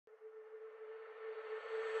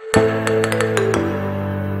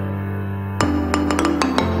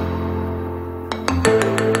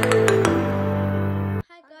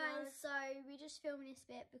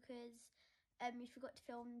we forgot to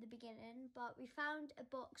film the beginning, but we found a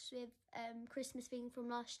box with Christmas thing from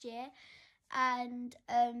last year, and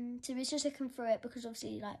so we was just looking through it because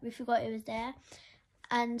obviously like we forgot it was there,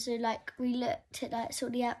 and so like we looked at like sort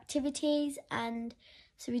of the activities, and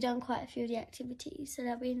so we done quite a few of the activities, so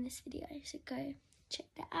they'll be in this video, so go check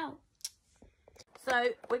that out. So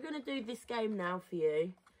we're going to do this game now for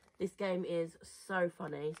you. This game is so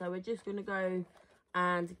funny. So we're just going to go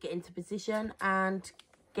and get into position and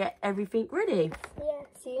get everything ready. Yeah,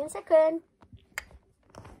 see you in a second.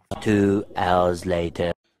 2 hours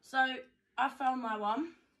later. So I found my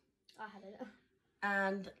one. I had it.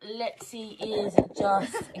 And Lexi is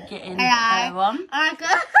just getting her one. Oh,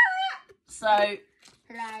 good. So...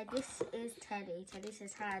 Hello, this is Teddy. Teddy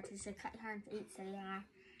says hi. Teddy says cut your hands to eat, so yeah.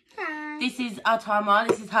 Hi. This is our timer.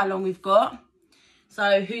 This is how long we've got.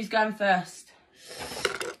 So who's going first?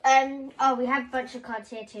 Oh, we have a bunch of cards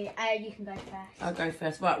here too. You can go first. I'll go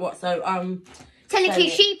first. Right, what? So technically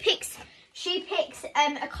she picks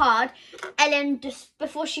a card, and then just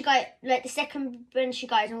before she goes, like the second when she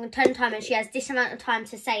goes, I'm gonna turn the timer and she has this amount of time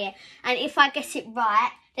to say it. And if I guess it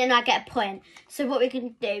right, then I get a point. So what we're gonna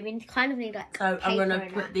do, we kind of need like so paper. I'm gonna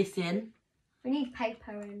put this in. We need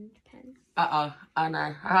paper and pen. I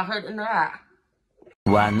know. I heard that.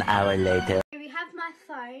 1 hour later. We have my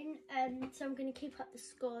phone, so I'm going to keep up the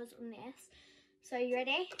scores on this. So you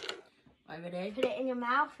ready? I'm ready. Put it in your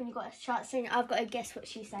mouth and you've got to start saying. I've got to guess what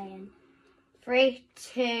she's saying. 3,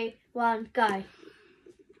 2, 1, go.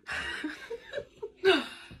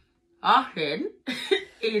 Arhin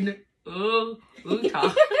in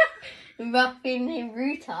Ruta. Ruffin in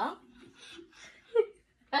Ruta.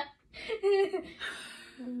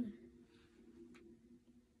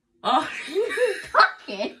 Oh,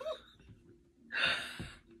 Fucking.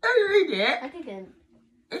 I read it. I didn't.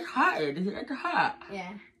 It's hard. Is it at the heart?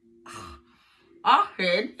 Yeah.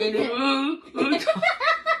 Arhin in Ruta. I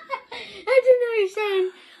don't know what you're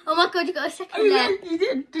saying. Oh my god, you got a second there. You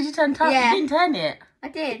did. Did you turn time? Yeah. You didn't turn it. I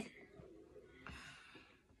did.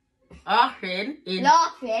 Arhin in.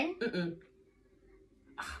 Laughing.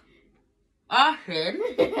 Arhin.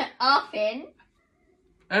 Laughing.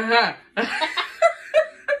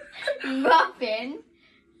 Rubbing.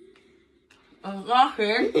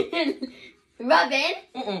 Arhin. Rubbing.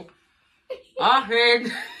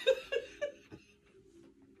 Arhin.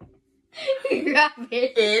 Rubbing.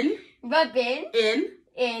 In. Rubbing. In.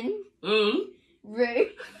 In. Roo.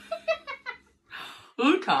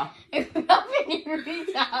 Ruta. Rubbing in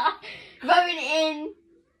Ruta. Rubbing in.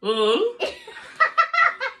 Ruta.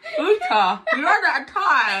 You ran out of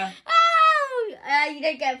time. Oh! You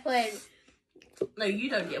don't get a point. No, you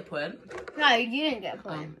don't get a point. No, you didn't get a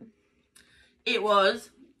point. It was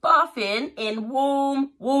bathing in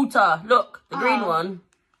warm water. Look, the green one.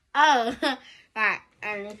 Oh. Right,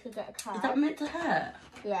 and if you get a card. Is that meant to hurt?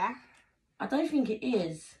 Yeah. I don't think it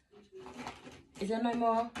is. Is there no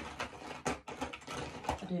more?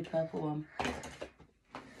 I'll do a purple one.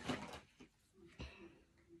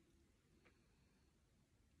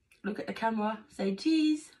 Look at the camera. Say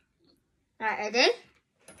cheese. Right, ready?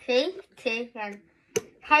 3, 2, 1.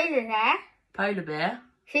 Polar bear. Polar bear.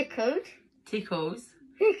 Pickled. Tickles.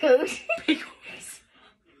 Pickled. Pickles.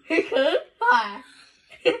 Pickled. Fire.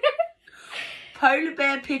 Polar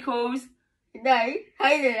bear pickles. No,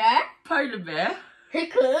 polar bear. Polar bear.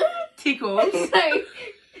 Pickled. Tickles. No.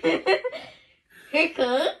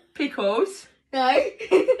 Pickled. Pickles. No.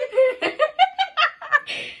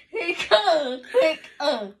 Pickled.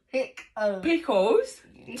 Pickle. Pickle. Pickles.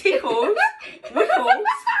 Tickles. Wickles.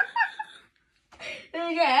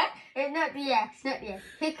 Yeah, it's not the S, not the S.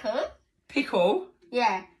 Pickle. Pickle.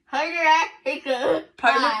 Yeah. Polar bear. Pickle.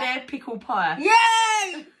 Polar pie. bear pickle pie.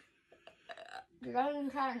 Yay! Did I even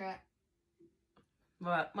count it?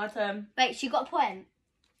 Right, my turn. Wait, she got a point.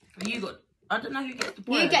 You got... I don't know who gets the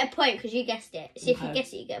point. You get a point because you guessed it. So if you Okay.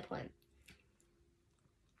 guess it, you get a point.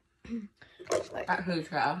 At who's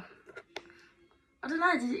better? I don't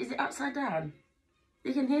know. Is it upside down?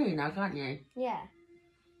 You can hear you now, can't you? Yeah.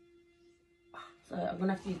 So I'm going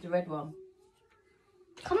to have to use the red one.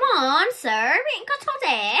 Come on, sir. We ain't got all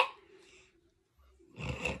day.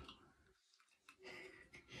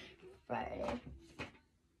 Right.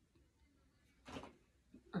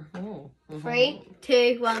 Oh. 3,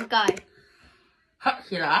 2, 1, go.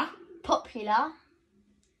 Popular. Popular.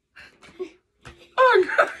 Oh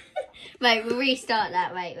no. Wait, we'll restart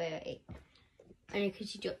that. Wait. Only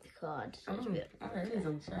because you dropped the card. So it's a bit... Oh, it is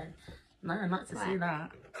on show. No, I'd like to see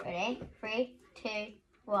that. Ready? 3, 2,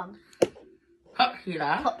 1.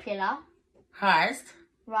 Popular. Popular. Highest.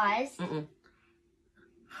 Rise.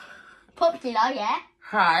 Popular, yeah.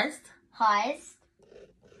 Highest. Highest.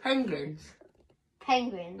 Penguins.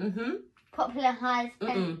 Penguin. Mm-hmm. Popular highs.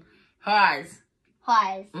 Mm-mm. Highs.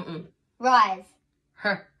 Highs. Mm-mm. Rise.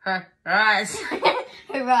 Rise.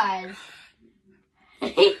 Rise.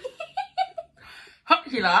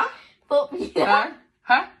 Popular. Popular.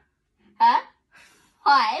 Huh?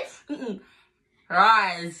 Highs. Mm-mm.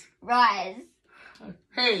 Rise. Rise.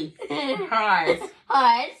 Hey. Rise.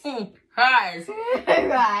 Highs. Rise.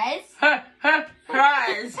 Rise.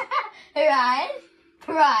 Rise. Rise.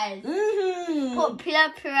 Prize. Mm-hmm. Popular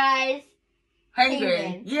prize.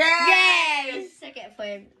 Penguin. Yes. Yes. I get a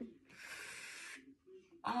point.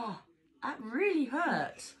 Oh, that really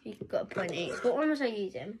hurts. You got a point each. What one was I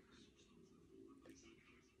using?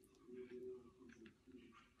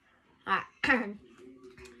 Alright.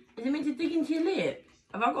 Is it meant to dig into your lip?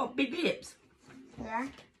 Have I got big lips? Yeah.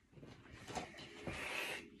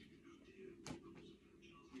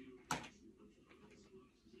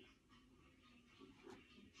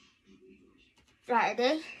 Right,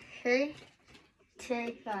 ready? 3,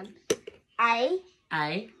 2, 1.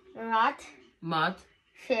 A. Mud.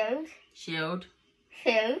 Field. Shield.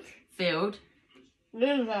 Field. Field.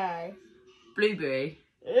 Blueberry. Blueberry.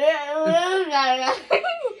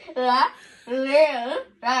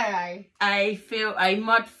 A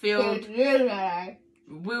mud filled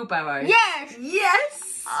wheelbarrow. Yes!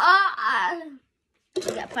 Yes! You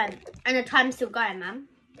get a point. And the time's still going, man.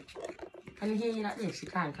 Can you hear you like this? You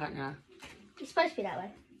can, can't you? You're supposed to be that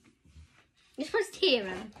way. You're supposed to hear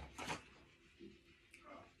him.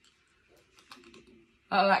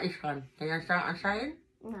 I like this one. Do you understand what I'm saying?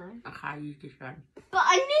 No. Okay, use this one. But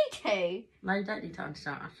I need No, you don't need to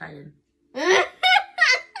understand what I'm saying. to.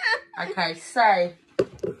 Okay, say.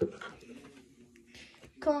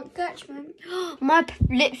 Can't catch me. My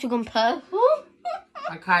lips are gone purple.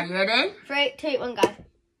 Okay, you ready? 3, 2, 1, go.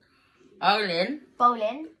 Olin.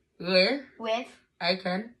 Bowling. With. With.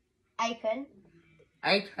 Aiken. Aiken.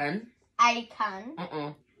 Aiken. Aiken.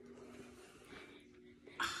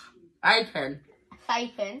 Aiken.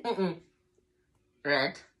 Faken.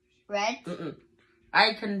 Red. Red.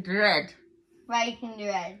 Aiken dread. Bacon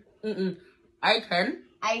red. Aiken.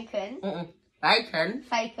 Aiken. Bacon.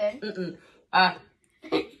 Faken.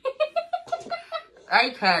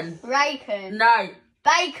 Aiken. Racon. No.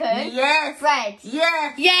 Bacon. Yes. Bread.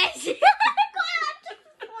 Yes. Yes! I got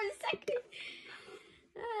it 1 second.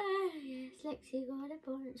 Yes, Lexi got a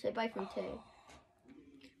point. So both from 2.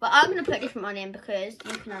 But I'm going to put a different one in because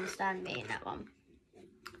you can understand me in that one.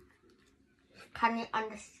 Can you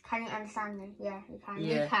understand me? Yeah, you can.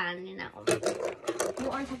 Yeah. You can in that one. What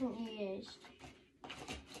ones haven't you used?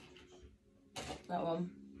 That one.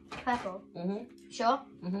 Purple. Sure?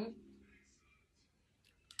 Can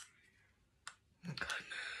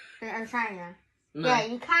you understand me? No. Yeah,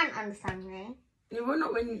 you can understand me. Yeah, we're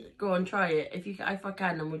not when. Go on, try it. If I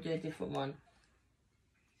can, then we'll do a different one.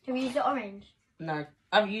 Have you used the orange? No,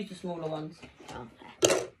 I've used the smaller ones.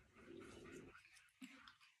 Okay.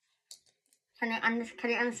 Can you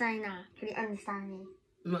understand me now? Can you understand me?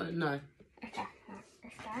 No. Okay,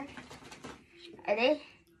 let's go. Ready?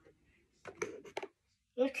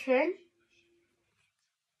 Rotten.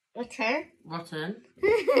 Rotten.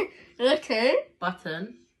 Rotten. Button.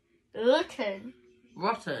 Rotten.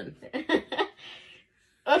 Rotten.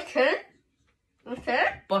 Rotten. Rotten.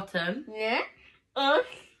 Bottom. Yeah. Off.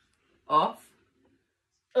 Off.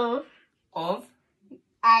 Of. Of.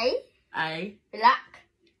 A. Black.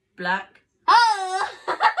 Black. Oh!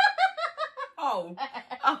 Hole.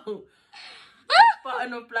 Oh.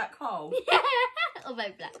 Button of black hole. Of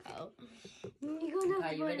a black hole. You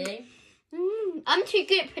got Okay, you ready? I'm too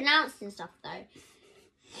good at pronouncing stuff though.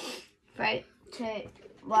 3, 2,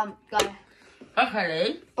 1, go.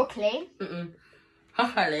 Broccoli. Broccoli.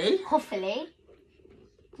 Broccoli. Hoffily.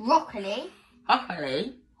 Broccoli.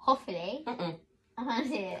 Broccoli. Hoffily. I can't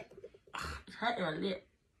see it. It's hurting my lip.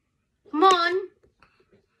 Come on.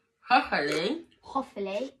 Broccoli.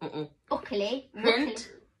 Hoffily. Broccoli.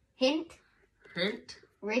 Hint. Hint. Hint.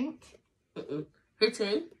 Rint.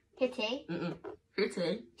 Hitty. Hitty.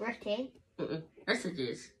 Hitty. Ritty.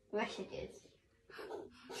 Messages. Messages.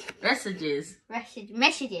 Messages.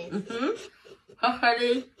 Messages.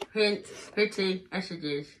 Broccoli. Hint. Hitty.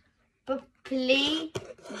 Messages. Broccoli.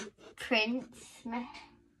 Prince.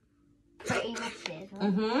 Pretty messages.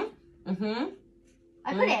 I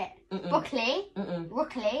got it. Broccoli.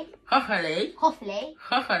 Broccoli. Broccoli. Hoffily. Broccoli.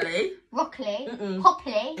 Broccoli.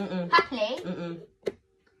 Hoppily. Happily.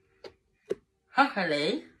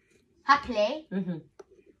 Broccoli. Happily.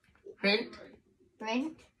 Hint.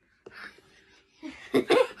 Rint.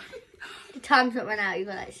 The time's not run out, you've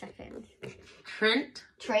got like seconds. Trent.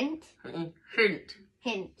 Trent. Hint.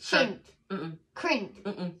 Hint. Shint. Mm-mm. Crint.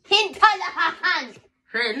 Mm-mm. Hint. Hand.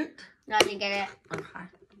 Print. No, I didn't get it. Okay.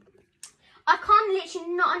 I can't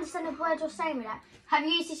literally not understand the word you're saying with that. Have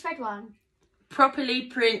you used this red one? Properly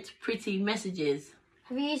print pretty messages.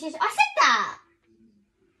 Have you used this? I said that.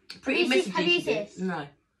 Pretty Have you used messages. this? Have you used you did. this? No.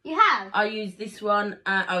 You have? I use this one.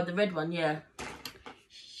 Oh, the red one, yeah.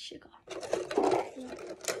 Sugar.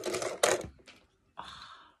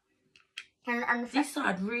 And This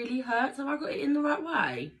side really hurts. Have I got it in the right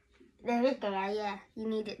way? the big guy, yeah. You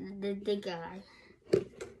need it, the big guy.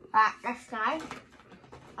 Right, let's go.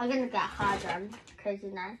 I'm going to get hard on, because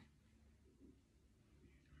you know.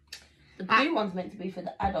 The blue one's meant to be for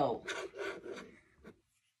the adult.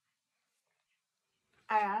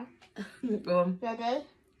 Alright. Go on. Ready?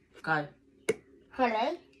 Go.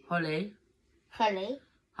 Holly. Holly. Holly.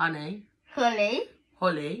 Honey. Holly.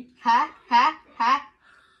 Holly. Ha, ha, ha.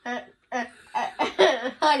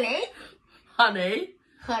 Holly. Honey.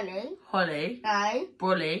 Holly. Holly. No.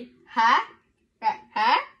 Brolly. Ha.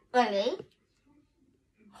 Ha. Holly.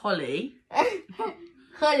 Holly.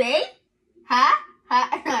 Holly. Ha. Ha.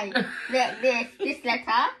 No. This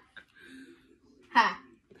letter. Ha.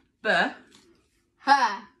 B.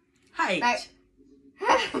 Ha. H. Like.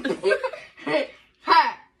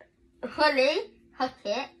 Ha. Holly.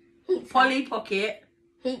 Pocket. Pizza. Polly Pocket.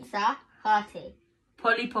 Pizza. Party.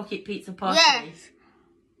 Polly Pocket Pizza Party. Yes.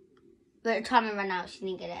 But the time ran out, she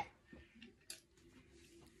didn't get it.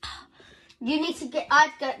 You need to get.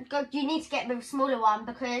 You need to get the smaller one,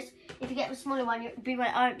 because if you get the smaller one, I won't be able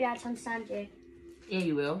to understand you. Yeah,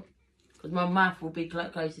 you will. Because my mouth will be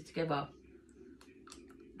closer together.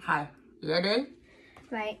 Okay. You ready?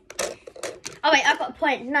 Right. Oh wait, I got a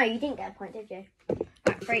point. No, you didn't get a point, did you?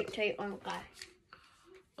 Right, 3, 2, 1, go.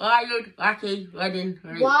 Wild, wacky, wedding,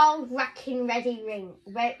 ring. Wild, whacking, ready ring.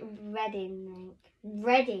 Redding ring.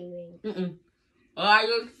 Ready ring. Mm-mm.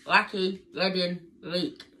 Wild, wacky, wedding,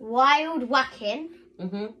 week. Wild, whacking.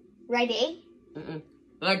 Mm-hmm. Ready. Mm-mm.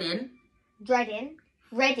 Wedding. Dreading.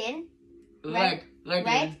 Redding. Red.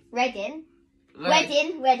 Wedding. Redding. Red.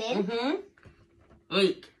 Wedding. Wedding. Mm-hmm.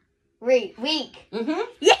 Week. Week. Mm-hmm.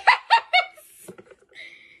 Yes!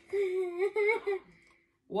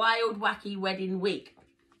 Wild, wacky, wedding, week.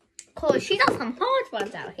 Cool, she does some hard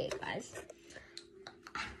ones out here, guys.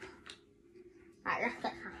 Right, let's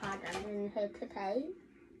get some hard ones in here today.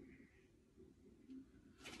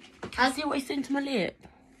 I see what he's doing to my lip.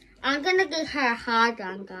 I'm gonna give her a hard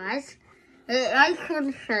one, guys. I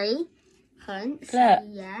can see. Look.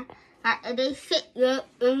 Yeah. Right, they sit your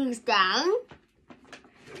wings down.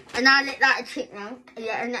 And I look like a chipmunk.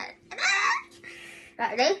 Yeah, and that.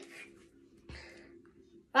 Like this.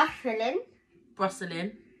 Rustling.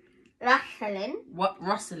 Rustling. Rustling. What?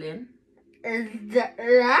 Rustling. Rustling.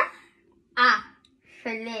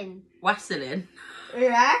 Wassling.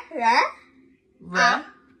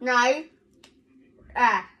 No.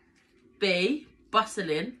 B.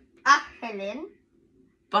 Bustling. Rustling.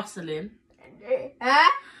 Bustling.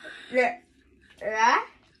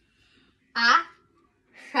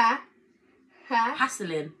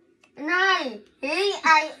 Hassling. No.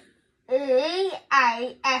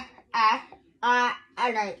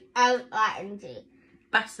 E-A-S-S-I-L-I-N-G.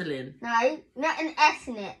 Bassling. No, not an S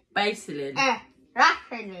in it. Baseling.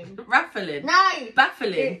 Raffling. Raffling. No.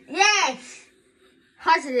 Baffling. Yes.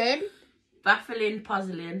 Puzzling. Baffling,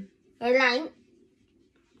 puzzling. Blank.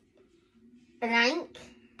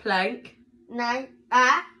 Plank. No.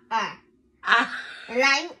 Ah.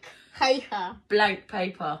 Blank paper. Blank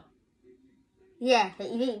paper. Yeah, but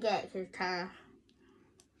you didn't get it because it's tough.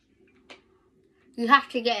 You have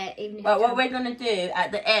to get it even if Well, what we're going to do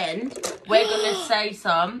at the end, we're going to say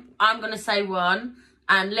some. I'm going to say one.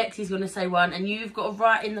 And Lexi's going to say one. And you've got to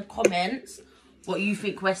write in the comments what you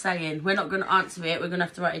think we're saying. We're not going to answer it. We're going to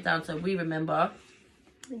have to write it down so we remember.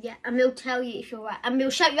 Yeah, and we'll tell you if you're right. And we'll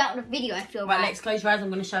show you out on the video if you're right. Right, Lex, close your eyes. I'm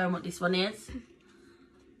going to show them what this one is.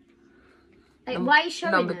 Like, why are you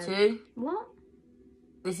showing Number them? 2. What?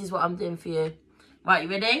 This is what I'm doing for you. Right, you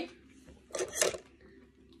ready?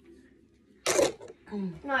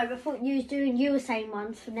 No, I thought you were saying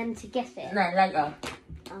ones for them to guess it. No, later.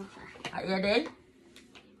 Okay. Right, you ready?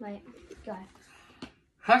 Wait, go.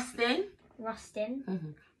 Husting.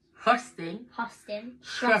 Rustin. Husting. Hustin.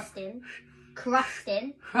 Shrusting.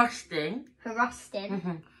 Crustin. Crustin. Husting.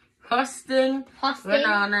 Hrustin. Husting. Husting.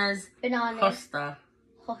 Bananas. Bananas. Hosta.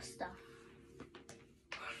 Hosta.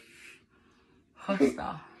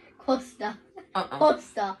 Hosta. Costa. Uh-uh.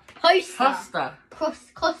 Hosta. Hosta.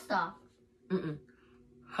 Hosta. Costa.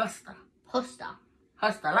 Hosta. Hosta.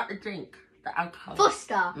 Hosta, like the drink. The alcohol.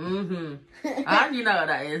 Foster. How do you know what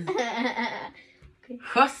that is?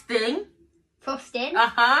 Hosting. Frosting.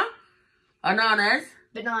 Uh-huh. Bananas.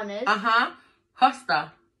 Bananas.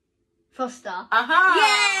 Hosta. Foster.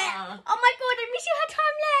 Yeah. Oh my god, and we still had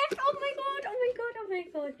time left. Oh my god, oh my god, oh my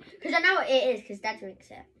god. Because I know what it is, because Dad drinks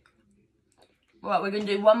it. Right, we're going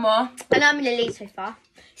to do one more. And I'm in the lead so far.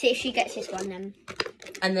 See if she gets this one then.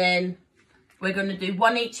 And then we're going to do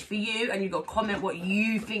one each for you, and you've got to comment what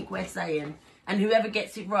you think we're saying. And whoever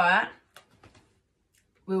gets it right,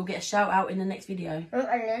 we will get a shout out in the next video.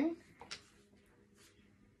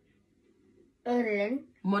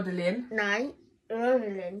 Modelling. No.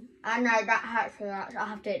 I know that hurts a lot, so I'll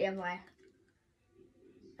have to do it the other way.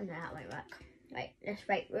 I know that won't work. Wait, let's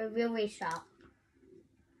wait. We'll restart.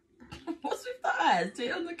 What's with the eyes? Do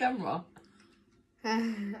it on the camera.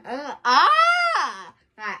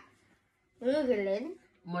 Right.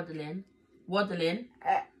 Modelling. Waddling.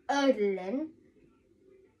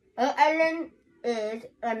 Is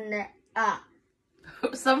on the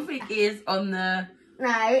Something is on the...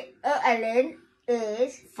 No,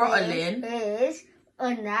 is... Throttling. Is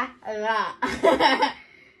on the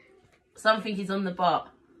Something is on the butt.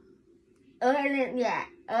 Yeah.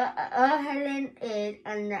 Is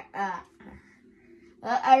on the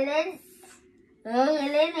Ellen is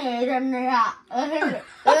on the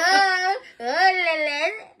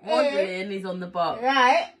Waddling is on the butt.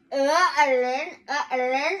 Right. Ellen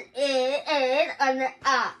is on the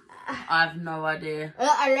I have no idea.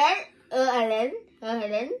 Ellen.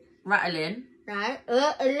 Rattling. No,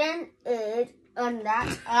 Ellen is on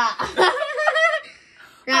that.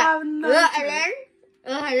 Oh, no. Rattling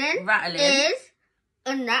is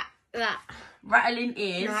on that. Rattling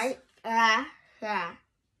is. No,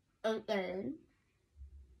 Ellen.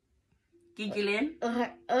 Giggling.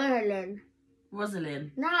 Ellen.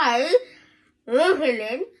 Rosalind. No,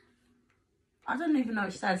 Ellen. I don't even know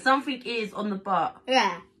what she said. Something is on the butt.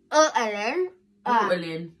 Yeah, Ellen.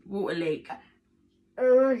 Waterling. Water leak.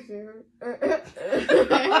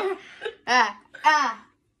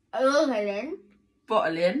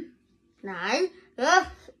 Bottling. No.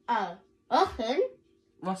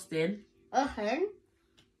 Rosting.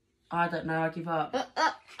 I don't know. I give up.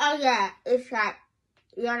 Oh yeah, it's like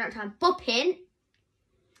you run out of time. Bopping.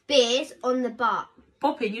 Beers on the butt.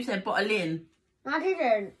 Bopping. You said bottling. No, I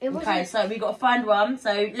didn't. It wasn't. Okay, so we got to find one. So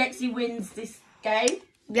Lexi wins this game.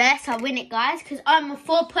 Yes, I win it, guys, because I'm on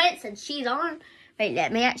 4 points and she's on. Wait,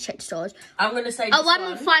 let me check the scores. I'm gonna say. This I'm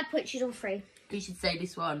on 5 points. She's on 3. You should say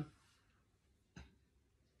this one.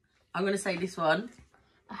 I'm gonna say this one.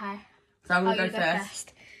 Okay. So I'm gonna go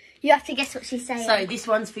first. You have to guess what she's saying. So this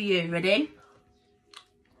one's for you. Ready?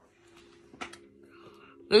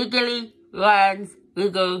 Wiggly runs,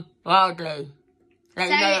 wiggle wildly. Let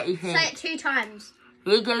me know what you think. Say it 2 times.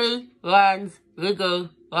 Wiggly runs, wiggle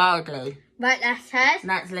wildly. Right, that's hers.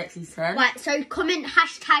 That's Lexi's turn. Right, so comment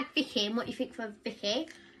hashtag Vicky and what you think for Vicky.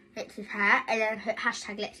 Lexi's hair. And then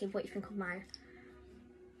hashtag Lexi and what you think of mine.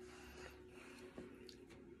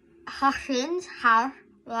 Hussins have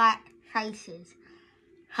white faces.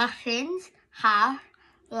 Hussins have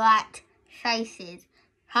white faces.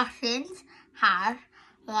 Hussins have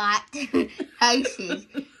white faces.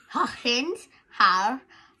 Hussins have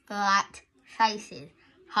white faces.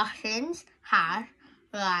 Hussins have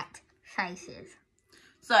white faces.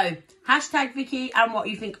 So, hashtag Vicky and what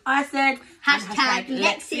you think I said. Hashtag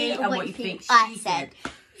Lexi and what you think I said.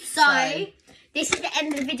 So, this is the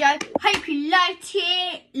end of the video. Hope you liked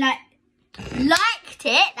it. Liked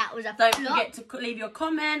it. That was a Don't forget to leave your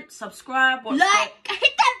comment, subscribe, hit that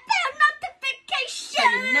bell notification. so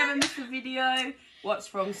you never miss a video. Watch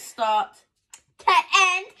from start to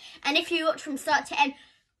end. And if you watch from start to end,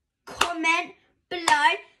 comment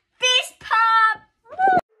below this part.